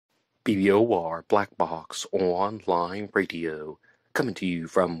BBOR Black Box Online Radio, coming to you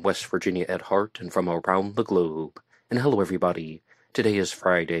from West Virginia at heart and from around the globe. And hello everybody, today is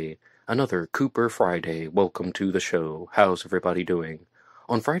Friday, another Cooper Friday. Welcome to the show. How's everybody doing?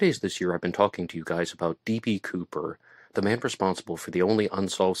 On Fridays this year I've been talking to you guys about D.B. Cooper, the man responsible for the only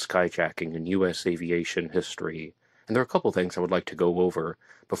unsolved skyjacking in U.S. aviation history. And there are a couple things I would like to go over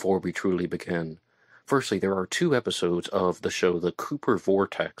before we truly begin. Firstly, there are two episodes of the show The Cooper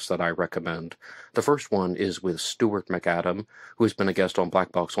Vortex that I recommend. The first one is with Stuart McAdam, who has been a guest on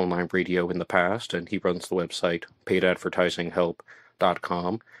Black Box Online Radio in the past, and he runs the website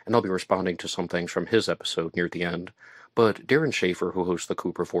paidadvertisinghelp.com, and I'll be responding to some things from his episode near the end. But Darren Schaefer, who hosts The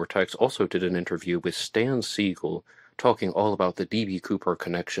Cooper Vortex, also did an interview with Stan Siegel talking all about the D.B. Cooper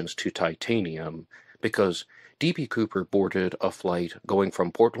connections to titanium, because D.B. Cooper boarded a flight going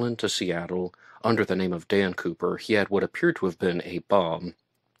from Portland to Seattle under the name of Dan Cooper. He had what appeared to have been a bomb,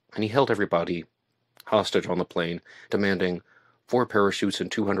 and he held everybody hostage on the plane, demanding 4 parachutes and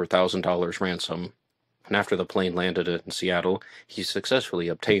 $200,000 ransom. And after the plane landed in Seattle, he successfully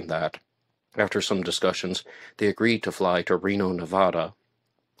obtained that. After some discussions, they agreed to fly to Reno, Nevada,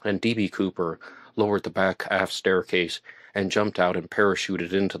 and D.B. Cooper lowered the back aft staircase and jumped out and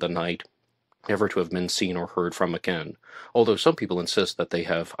parachuted into the night, never to have been seen or heard from again, although some people insist that they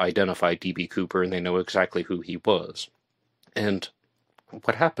have identified D.B. Cooper and they know exactly who he was. And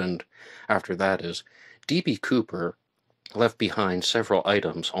what happened after that is D.B. Cooper left behind several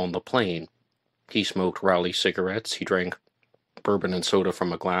items on the plane. He smoked Raleigh cigarettes, he drank bourbon and soda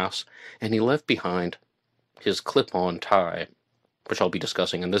from a glass, and he left behind his clip-on tie, which I'll be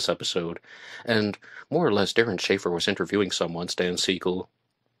discussing in this episode. And more or less, Darren Schaefer was interviewing someone, Stan Siegel,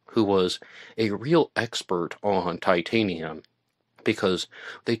 who was a real expert on titanium, because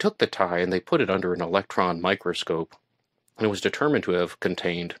they took the tie and they put it under an electron microscope, and it was determined to have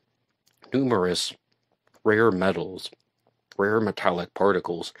contained numerous rare metals, rare metallic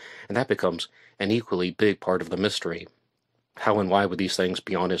particles, and that becomes an equally big part of the mystery. How and why would these things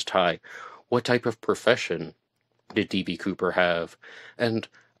be on his tie? What type of profession did D.B. Cooper have? And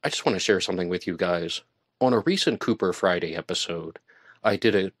I just want to share something with you guys. On a recent Cooper Friday episode, I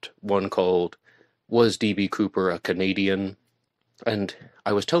did one called Was D.B. Cooper a Canadian? And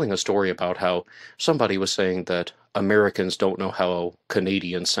I was telling a story about how somebody was saying that Americans don't know how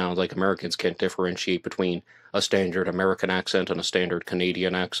Canadians sound, like Americans can't differentiate between a standard American accent and a standard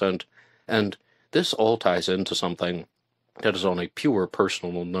Canadian accent. And this all ties into something that is on a pure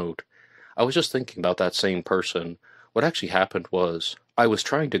personal note. I was just thinking about that same person. What actually happened was I was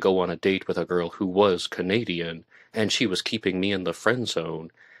trying to go on a date with a girl who was Canadian, and she was keeping me in the friend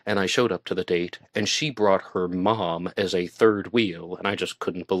zone, and I showed up to the date, and she brought her mom as a third wheel, and I just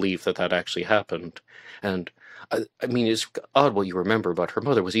couldn't believe that that actually happened. And, I mean, it's odd what you remember, but her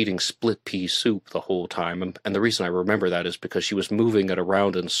mother was eating split pea soup the whole time, and the reason I remember that is because she was moving it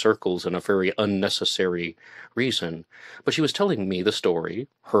around in circles in a very unnecessary reason. But she was telling me the story,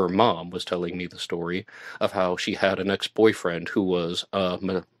 her mom was telling me the story, of how she had an ex-boyfriend who was a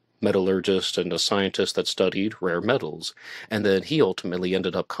metallurgist and a scientist that studied rare metals, and then he ultimately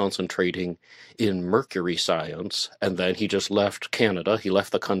ended up concentrating in mercury science, and then he just left Canada, he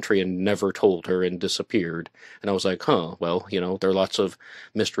left the country and never told her and disappeared. And I was like, well, there are lots of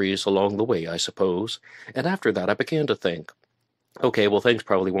mysteries along the way, I suppose. And after that I began to think, okay, well, things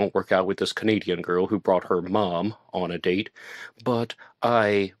probably won't work out with this Canadian girl who brought her mom on a date, but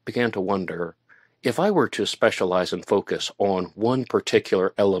I began to wonder, if I were to specialize and focus on one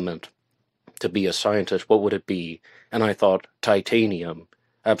particular element to be a scientist, what would it be? And I thought, titanium.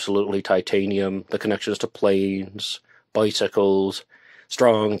 Absolutely titanium. The connections to planes, bicycles,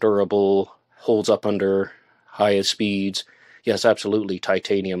 strong, durable, holds up under highest speeds. Yes, absolutely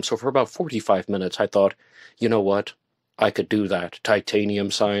titanium. So for about 45 minutes, I thought, you know what? I could do that.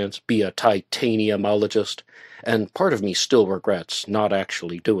 Titanium science, be a titaniumologist. And part of me still regrets not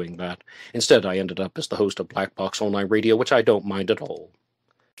actually doing that. Instead, I ended up as the host of Black Box Online Radio, which I don't mind at all.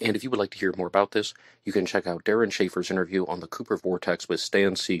 And if you would like to hear more about this, you can check out Darren Schaefer's interview on the Cooper Vortex with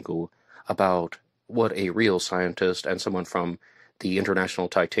Stan Siegel about what a real scientist and someone from the International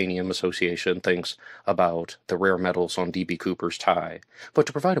Titanium Association thinks about the rare metals on D.B. Cooper's tie. But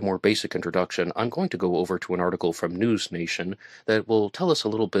to provide a more basic introduction, I'm going to go over to an article from News Nation that will tell us a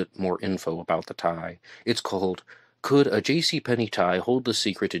little bit more info about the tie. It's called, Could a JCPenney Tie Hold the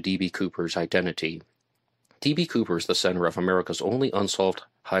Secret to D.B. Cooper's Identity? D.B. Cooper is the center of America's only unsolved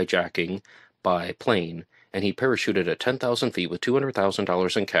hijacking by plane, and he parachuted at 10,000 feet with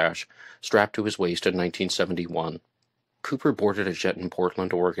 $200,000 in cash strapped to his waist in 1971. Cooper boarded a jet in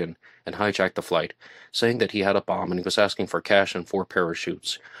Portland, Oregon, and hijacked the flight, saying that he had a bomb and he was asking for cash and 4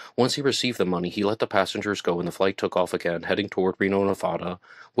 parachutes. Once he received the money, he let the passengers go and the flight took off again, heading toward Reno, Nevada,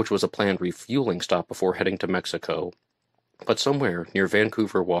 which was a planned refueling stop before heading to Mexico. But somewhere near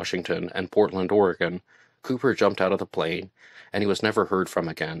Vancouver, Washington, and Portland, Oregon, Cooper jumped out of the plane, and he was never heard from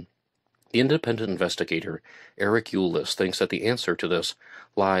again. The independent investigator, Eric Eulis, thinks that the answer to this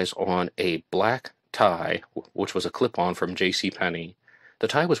lies on a black tie, which was a clip-on from J.C. Penney. The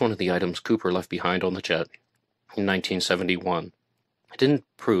tie was one of the items Cooper left behind on the jet in 1971. It didn't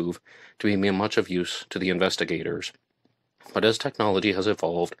prove to be much of use to the investigators, but as technology has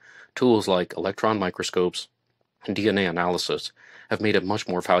evolved, tools like electron microscopes and DNA analysis have made it much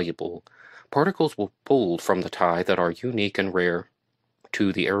more valuable. Particles were pulled from the tie that are unique and rare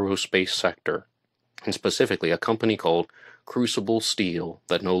to the aerospace sector, and specifically a company called Crucible Steel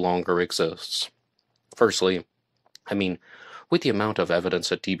that no longer exists. Firstly, with the amount of evidence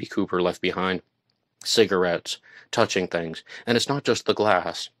that D.B. Cooper left behind, cigarettes, touching things, and it's not just the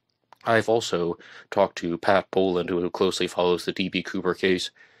glass. I've also talked to Pat Boland, who closely follows the D.B. Cooper case.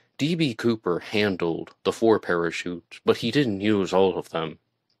 D.B. Cooper handled the 4 parachutes, but he didn't use all of them.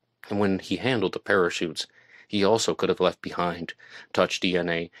 And when he handled the parachutes, he also could have left behind touch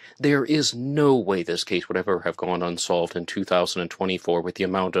DNA. There is no way this case would ever have gone unsolved in 2024 with the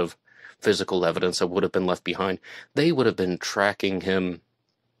amount of physical evidence that would have been left behind. They would have been tracking him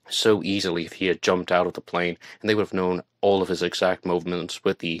so easily if he had jumped out of the plane, and they would have known all of his exact movements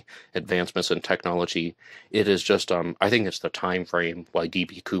with the advancements in technology. It is just, I think it's the time frame why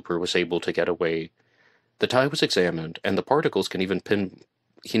D.B. Cooper was able to get away. The tie was examined, and the particles can even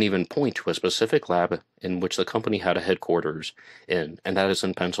point to a specific lab in which the company had a headquarters in, and that is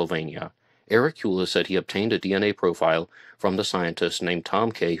in Pennsylvania. Eric Eulis said he obtained a DNA profile from the scientist named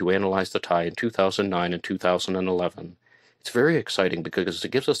Tom Kay, who analyzed the tie in 2009 and 2011. It's very exciting because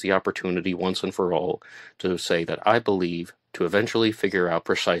it gives us the opportunity once and for all to say that I believe to eventually figure out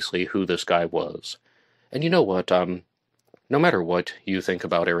precisely who this guy was. And you know what, no matter what you think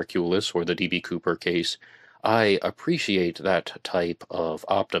about Eric Eulis or the D.B. Cooper case, I appreciate that type of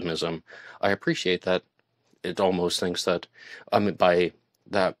optimism. I appreciate that it almost thinks that,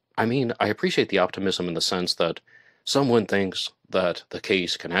 I appreciate the optimism in the sense that someone thinks that the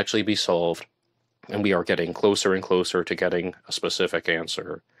case can actually be solved, and we are getting closer and closer to getting a specific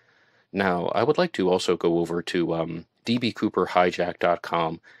answer. Now, I would like to also go over to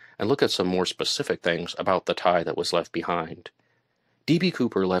dbcooperhijack.com and look at some more specific things about the tie that was left behind. D.B.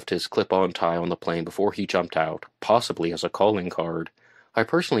 Cooper left his clip-on tie on the plane before he jumped out, possibly as a calling card. I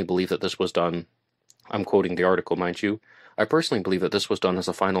personally believe that this was done, I'm quoting the article, mind you, I personally believe that this was done as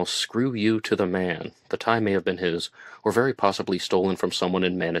a final screw you to the man. The tie may have been his, or very possibly stolen from someone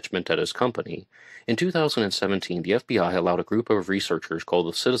in management at his company. In 2017, the FBI allowed a group of researchers called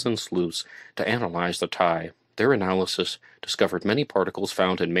the Citizen Sleuths to analyze the tie. Their analysis discovered many particles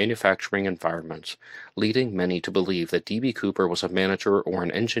found in manufacturing environments, leading many to believe that D.B. Cooper was a manager or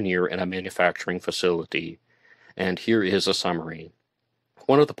an engineer in a manufacturing facility. And here is a summary.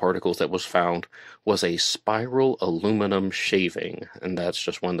 One of the particles that was found was a spiral aluminum shaving, and that's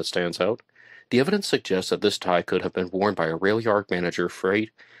just one that stands out. The evidence suggests that this tie could have been worn by a rail yard manager,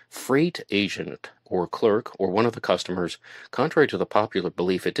 freight agent, or clerk, or one of the customers. Contrary to the popular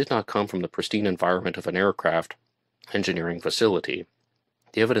belief, it did not come from the pristine environment of an aircraft engineering facility.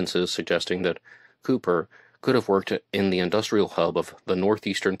 The evidence is suggesting that Cooper could have worked in the industrial hub of the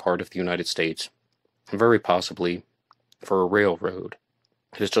northeastern part of the United States, and very possibly for a railroad.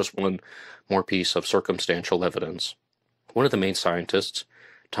 It is just one more piece of circumstantial evidence. One of the main scientists,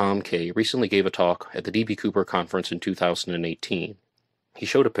 Tom Kay, recently gave a talk at the D.B. Cooper conference in 2018. He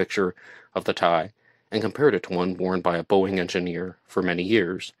showed a picture of the tie and compared it to one worn by a Boeing engineer for many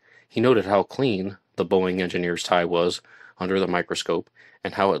years. He noted how clean the Boeing engineer's tie was under the microscope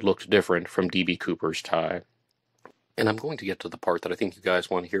and how it looked different from D.B. Cooper's tie. And I'm going to get to the part that I think you guys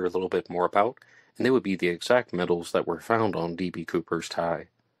want to hear a little bit more about, and they would be the exact metals that were found on D.B. Cooper's tie.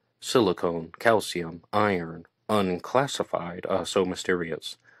 Silicon, calcium, iron, unclassified, so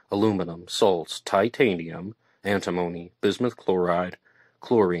mysterious, aluminum, salts, titanium, antimony, bismuth chloride,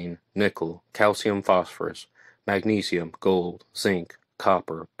 chlorine, nickel, calcium phosphorus, magnesium, gold, zinc,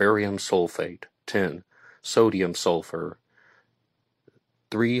 copper, barium sulfate, tin, sodium sulfur,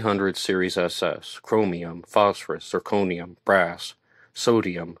 300 series SS, chromium, phosphorus, zirconium, brass,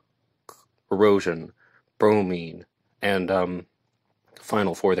 sodium, erosion, bromine, and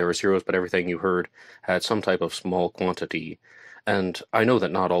final 4 there were zeros, but everything you heard had some type of small quantity. And I know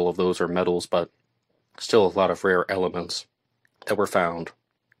that not all of those are metals, but still a lot of rare elements that were found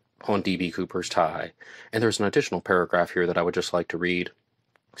on D.B. Cooper's tie, and there's an additional paragraph here that I would just like to read.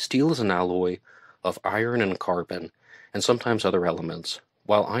 Steel is an alloy of iron and carbon, and sometimes other elements.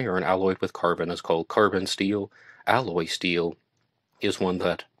 While iron alloyed with carbon is called carbon steel, alloy steel is one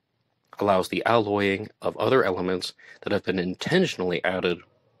that allows the alloying of other elements that have been intentionally added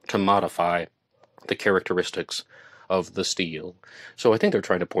to modify the characteristics of the steel. So I think they're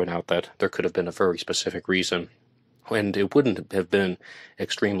trying to point out that there could have been a very specific reason, and it wouldn't have been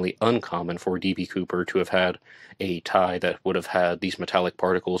extremely uncommon for D.B. Cooper to have had a tie that would have had these metallic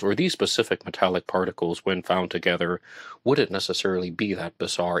particles, or these specific metallic particles when found together wouldn't necessarily be that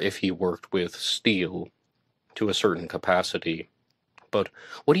bizarre if he worked with steel to a certain capacity. But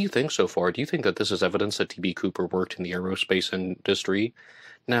what do you think so far? Do you think that this is evidence that D.B. Cooper worked in the aerospace industry?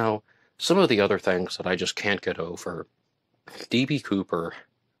 Now, some of the other things that I just can't get over. D.B. Cooper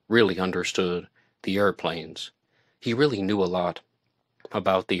really understood the airplanes. He really knew a lot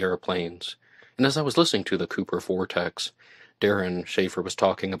about the airplanes. And as I was listening to the Cooper Vortex, Darren Schaefer was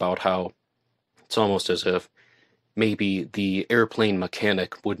talking about how it's almost as if maybe the airplane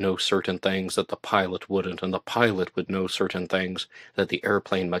mechanic would know certain things that the pilot wouldn't, and the pilot would know certain things that the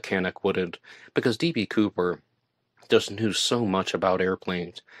airplane mechanic wouldn't, because D.B. Cooper just knew so much about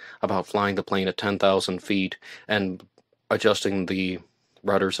airplanes, about flying the plane at 10,000 feet and adjusting the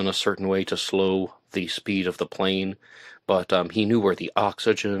rudders in a certain way to slow the speed of the plane, but he knew where the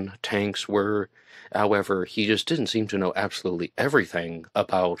oxygen tanks were. However, he just didn't seem to know absolutely everything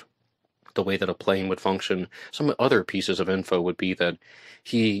about the way that a plane would function. Some other pieces of info would be that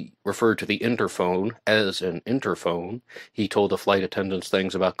he referred to the interphone as an interphone. He told the flight attendants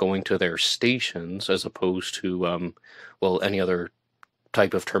things about going to their stations as opposed to, any other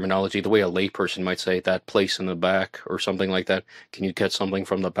type of terminology, the way a layperson might say that place in the back or something like that. Can you get something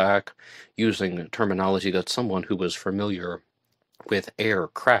from the back? Using terminology that someone who was familiar with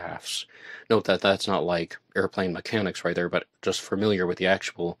aircrafts. Note that that's not like airplane mechanics right there, but just familiar with the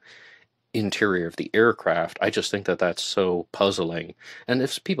actual interior of the aircraft. I just think that that's so puzzling. And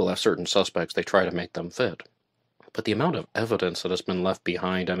if people have certain suspects, they try to make them fit. But the amount of evidence that has been left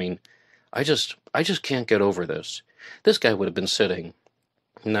behind, I mean, I just can't get over this. This guy would have been sitting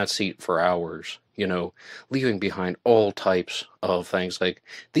in that seat for hours, leaving behind all types of things. Like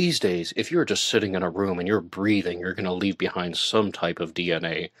these days, if you're just sitting in a room and you're breathing, you're going to leave behind some type of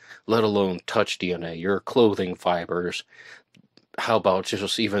DNA, let alone touch DNA, your clothing fibers. How about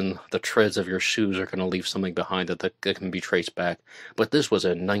just even the treads of your shoes are going to leave something behind that can be traced back. But this was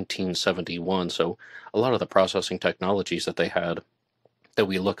in 1971, so a lot of the processing technologies that they had that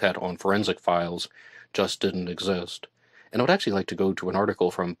we look at on forensic files just didn't exist. And I would actually like to go to an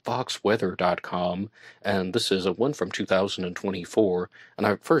article from foxweather.com, and this is one from 2024. And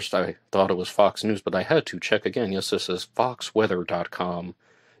at first I thought it was Fox News, but I had to check again. Yes, this is foxweather.com.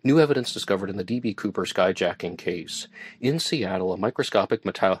 New evidence discovered in the D.B. Cooper skyjacking case. In Seattle, a microscopic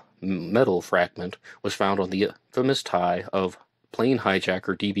metal fragment was found on the infamous tie of plane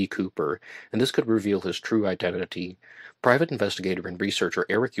hijacker D.B. Cooper, and this could reveal his true identity. Private investigator and researcher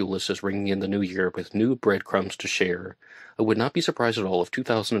Eric Eulis is ringing in the new year with new breadcrumbs to share. I would not be surprised at all if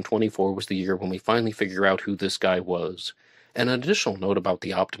 2024 was the year when we finally figure out who this guy was. And an additional note about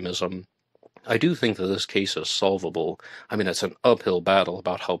the optimism. I do think that this case is solvable. I mean, it's an uphill battle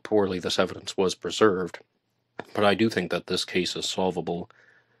about how poorly this evidence was preserved, but I do think that this case is solvable.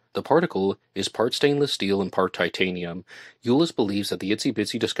 The particle is part stainless steel and part titanium. Eulis believes that the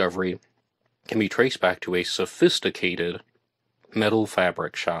itsy-bitsy discovery can be traced back to a sophisticated metal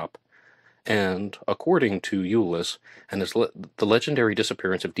fabric shop. And according to Eulis, and the legendary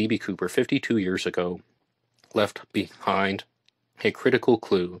disappearance of D.B. Cooper 52 years ago left behind a critical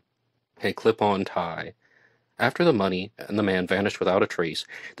clue. A clip-on tie. After the money and the man vanished without a trace,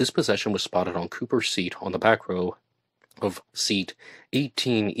 this possession was spotted on Cooper's seat on the back row of seat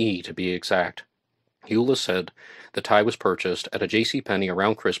 18E to be exact. Eulis said the tie was purchased at a JCPenney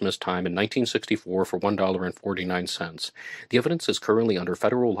around Christmas time in 1964 for $1.49. The evidence is currently under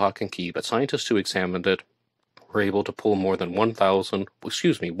federal lock and key, but scientists who examined it were able to pull more than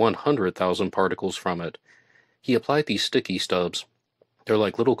 100,000 particles from it. He applied these sticky stubs. They're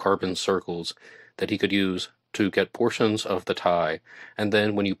like little carbon circles that he could use to get portions of the tie, and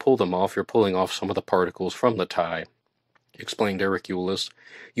then when you pull them off, you're pulling off some of the particles from the tie, explained Eric Eulis.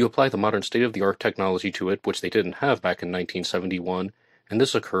 You apply the modern state-of-the-art technology to it, which they didn't have back in 1971, and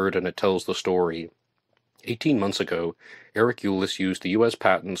this occurred and it tells the story. 18 months ago, Eric Eulis used the U.S.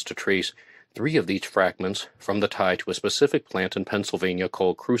 patents to trace 3 of these fragments from the tie to a specific plant in Pennsylvania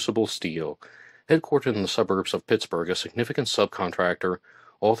called Crucible Steel. Headquartered in the suburbs of Pittsburgh, a significant subcontractor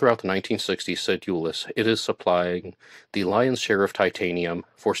all throughout the 1960s, said Ulyss, it is supplying the lion's share of titanium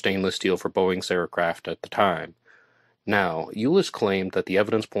for stainless steel for Boeing's aircraft at the time. Now, Ulyss claimed that the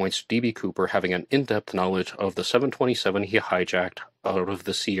evidence points to D.B. Cooper having an in-depth knowledge of the 727 he hijacked out of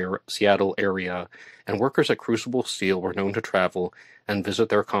the Seattle area, and workers at Crucible Steel were known to travel and visit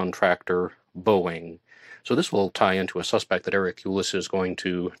their contractor, Boeing. So this will tie into a suspect that Eric Ulyss is going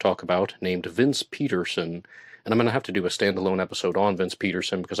to talk about, named Vince Peterson. And I'm going to have to do a standalone episode on Vince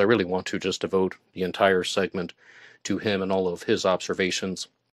Peterson because I really want to just devote the entire segment to him and all of his observations.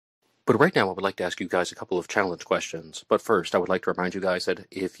 But right now, I would like to ask you guys a couple of challenge questions. But first, I would like to remind you guys that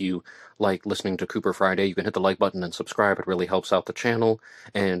if you like listening to Cooper Friday, you can hit the like button and subscribe. It really helps out the channel.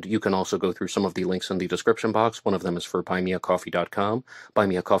 And you can also go through some of the links in the description box. One of them is for buymeacoffee.com.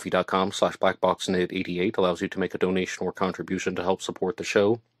 Buymeacoffee.com/blackboxonlineradio allows you to make a donation or contribution to help support the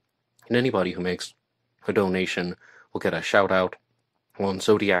show. And anybody who makes a donation will get a shout out on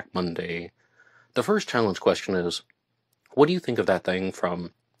Zodiac Monday. The first challenge question is, what do you think of that thing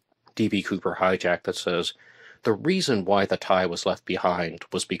from D.B. Cooper Hijack that says the reason why the tie was left behind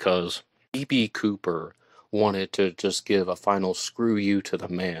was because D.B. Cooper wanted to just give a final screw you to the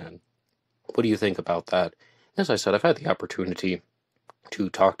man? What do you think about that? As I said, I've had the opportunity to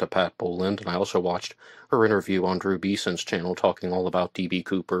talk to Pat Boland, and I also watched her interview on Drew Beeson's channel talking all about D.B.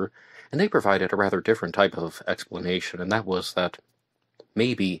 Cooper, and they provided a rather different type of explanation, and that was that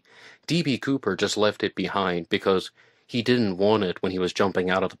maybe D.B. Cooper just left it behind because he didn't want it when he was jumping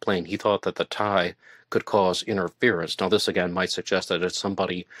out of the plane. He thought that the tie could cause interference. Now, this again might suggest that it's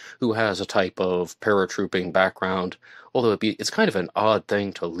somebody who has a type of paratrooping background, although it's kind of an odd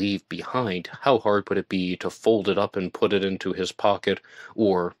thing to leave behind. How hard would it be to fold it up and put it into his pocket,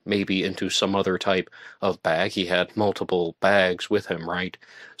 or maybe into some other type of bag? He had multiple bags with him, right?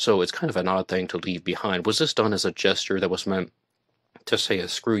 So it's kind of an odd thing to leave behind. Was this done as a gesture that was meant to say a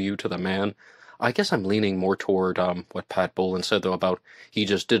screw you to the man? I guess I'm leaning more toward what Pat Boland said, though, about he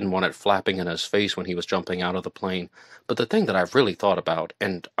just didn't want it flapping in his face when he was jumping out of the plane. But the thing that I've really thought about,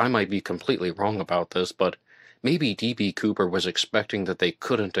 and I might be completely wrong about this, but maybe D.B. Cooper was expecting that they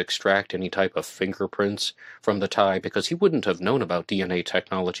couldn't extract any type of fingerprints from the tie because he wouldn't have known about DNA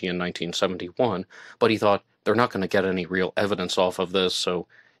technology in 1971, but he thought they're not going to get any real evidence off of this, so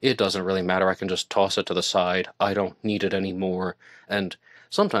it doesn't really matter. I can just toss it to the side. I don't need it anymore. And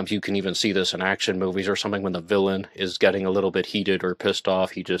sometimes you can even see this in action movies or something when the villain is getting a little bit heated or pissed off.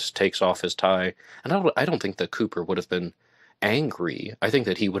 He just takes off his tie. And I don't think that Cooper would have been angry. I think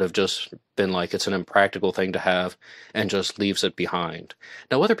that he would have just been like, it's an impractical thing to have, and just leaves it behind.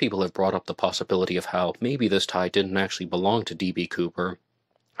 Now, other people have brought up the possibility of how maybe this tie didn't actually belong to D.B. Cooper.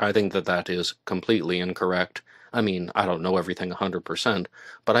 I think that that is completely incorrect. I mean, I don't know everything 100%,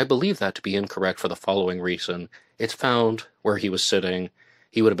 but I believe that to be incorrect for the following reason. It's found where he was sitting.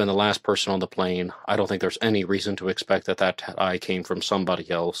 He would have been the last person on the plane. I don't think there's any reason to expect that that tie came from somebody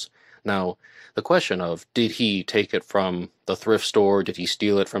else. Now, the question of, did he take it from the thrift store? Did he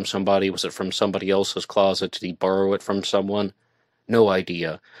steal it from somebody? Was it from somebody else's closet? Did he borrow it from someone? No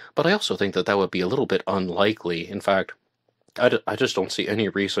idea. But I also think that that would be a little bit unlikely. In fact, I just don't see any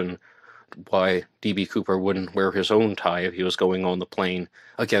reason why D.B. Cooper wouldn't wear his own tie if he was going on the plane,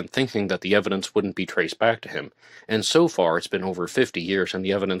 again, thinking that the evidence wouldn't be traced back to him. And so far, it's been over 50 years, and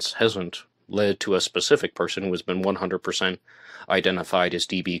the evidence hasn't led to a specific person who has been 100% identified as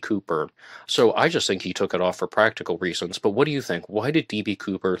D.B. Cooper. So I just think he took it off for practical reasons. But what do you think? Why did D.B.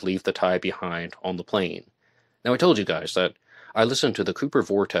 Cooper leave the tie behind on the plane? Now, I told you guys that I listened to the Cooper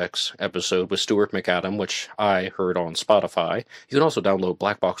Vortex episode with Stuart McAdam, which I heard on Spotify. You can also download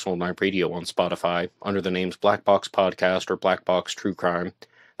Black Box Online Radio on Spotify under the names Black Box Podcast or Black Box True Crime.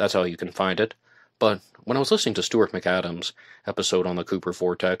 That's how you can find it. But when I was listening to Stuart McAdam's episode on the Cooper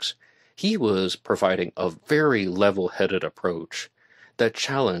Vortex, he was providing a very level-headed approach that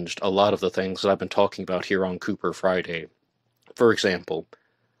challenged a lot of the things that I've been talking about here on Cooper Friday. For example,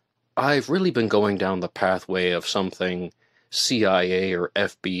 I've really been going down the pathway of something CIA or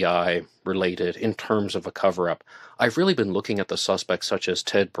FBI related in terms of a cover-up. I've really been looking at the suspects such as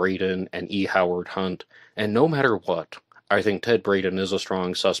Ted Braden and E. Howard Hunt, and no matter what, I think Ted Braden is a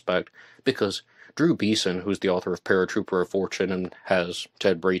strong suspect because Drew Beeson, who's the author of Paratrooper of Fortune and has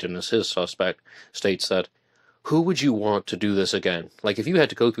Ted Braden as his suspect, states that, who would you want to do this again? Like, if you had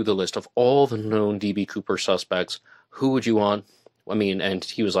to go through the list of all the known D.B. Cooper suspects, who would you want? I mean, and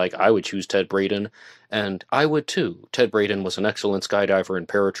he was like, I would choose Ted Braden, and I would too. Ted Braden was an excellent skydiver and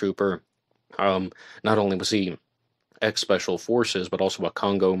paratrooper. Not only was he ex-Special Forces, but also a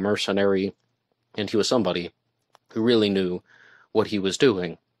Congo mercenary, and he was somebody who really knew what he was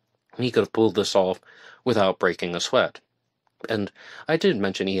doing. And he could have pulled this off without breaking a sweat. And I did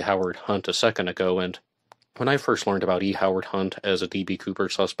mention E. Howard Hunt a second ago, and when I first learned about E. Howard Hunt as a D.B. Cooper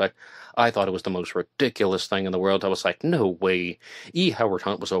suspect, I thought it was the most ridiculous thing in the world. I was like, no way. E. Howard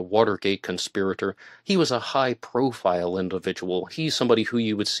Hunt was a Watergate conspirator. He was a high-profile individual. He's somebody who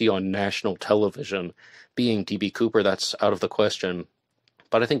you would see on national television. Being D.B. Cooper, that's out of the question.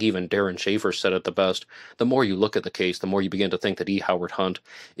 But I think even Darren Schaefer said it the best. The more you look at the case, the more you begin to think that E. Howard Hunt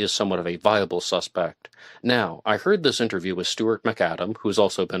is somewhat of a viable suspect. Now, I heard this interview with Stuart McAdam, who's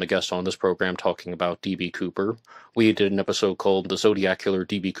also been a guest on this program talking about D.B. Cooper. We did an episode called The Zodiac Killer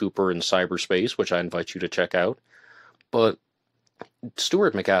D.B. Cooper in Cyberspace, which I invite you to check out. But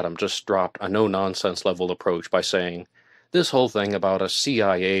Stuart McAdam just dropped a no-nonsense level approach by saying, this whole thing about a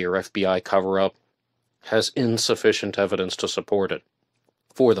CIA or FBI cover-up has insufficient evidence to support it.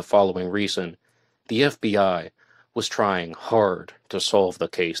 For the following reason, the FBI was trying hard to solve the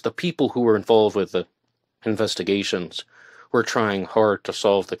case. The people who were involved with the investigations were trying hard to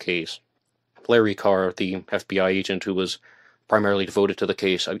solve the case. Larry Carr, the FBI agent who was primarily devoted to the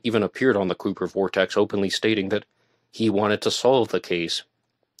case, even appeared on the Cooper Vortex openly stating that he wanted to solve the case.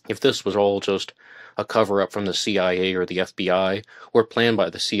 If this was all just a cover-up from the CIA or the FBI, or planned by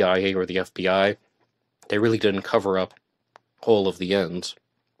the CIA or the FBI, they really didn't cover up all of the ends,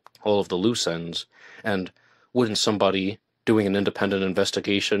 all of the loose ends, and wouldn't somebody doing an independent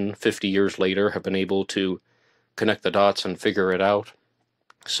investigation 50 years later have been able to connect the dots and figure it out?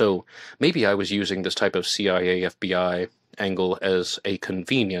 So maybe I was using this type of CIA FBI angle as a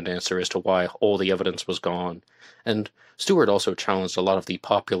convenient answer as to why all the evidence was gone. And Stewart also challenged a lot of the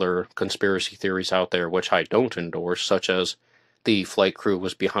popular conspiracy theories out there, which I don't endorse, such as the flight crew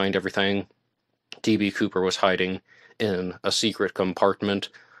was behind everything, D.B. Cooper was hiding in a secret compartment,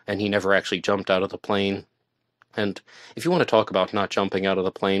 and he never actually jumped out of the plane. And if you want to talk about not jumping out of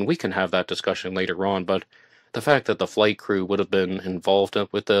the plane, we can have that discussion later on, but the fact that the flight crew would have been involved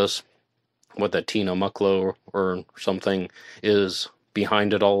with this, what that Tina Mucklow or something is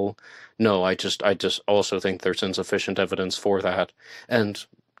behind it all, no, I just also think there's insufficient evidence for that. And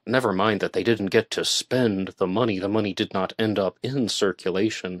never mind that they didn't get to spend the money did not end up in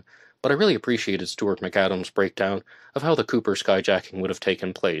circulation. But I really appreciated Stuart McAdam's breakdown of how the Cooper skyjacking would have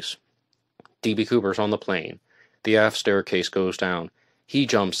taken place. D.B. Cooper's on the plane. The aft staircase goes down. He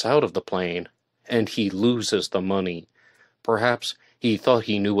jumps out of the plane, and he loses the money. Perhaps he thought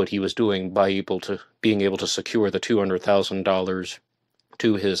he knew what he was doing by being able to secure the $200,000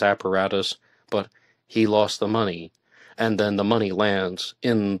 to his apparatus, but he lost the money. And then the money lands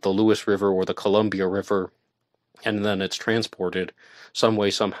in the Lewis River or the Columbia River, and then it's transported some way,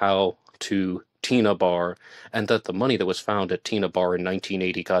 somehow, to Tina Bar, and that the money that was found at Tina Bar in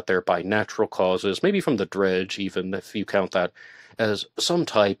 1980 got there by natural causes, maybe from the dredge, even if you count that as some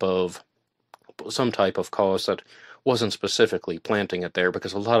type of cause that wasn't specifically planting it there,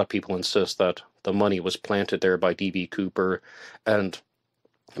 because a lot of people insist that the money was planted there by D.B. Cooper, and,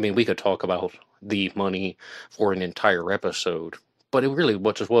 I mean, we could talk about the money for an entire episode, but it really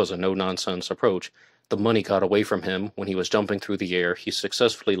just was a no-nonsense approach. The money got away from him when he was jumping through the air. He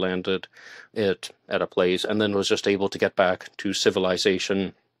successfully landed it at a place and then was just able to get back to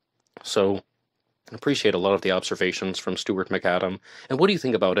civilization. So I appreciate a lot of the observations from Stuart McAdam. And what do you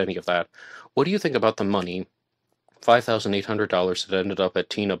think about any of that? What do you think about the money, $5,800 that ended up at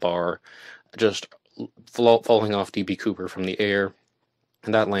Tina Bar, just falling off D.B. Cooper from the air,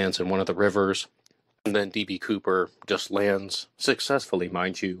 and that lands in one of the rivers? And then D.B. Cooper just lands successfully,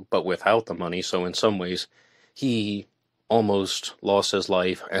 mind you, but without the money, so in some ways he almost lost his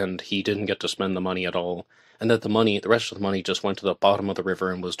life, and he didn't get to spend the money at all. And that the rest of the money just went to the bottom of the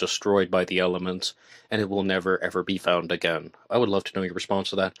river and was destroyed by the elements, and it will never, ever be found again. I would love to know your response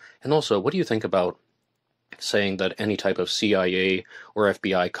to that. And also, what do you think about saying that any type of CIA or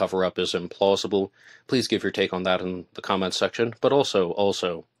FBI cover-up is implausible? Please give your take on that in the comments section. But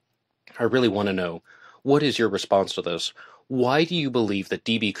also, I really want to know, what is your response to this? Why do you believe that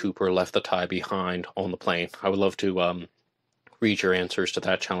D.B. Cooper left the tie behind on the plane? I would love to read your answers to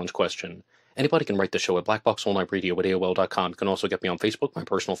that challenge question. Anybody can write the show at blackboxonlineradio@AOL.com. You can also get me on Facebook. My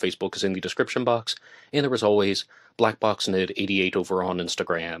personal Facebook is in the description box. And there is always BlackboxNid88 over on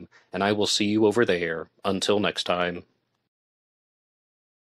Instagram. And I will see you over there. Until next time.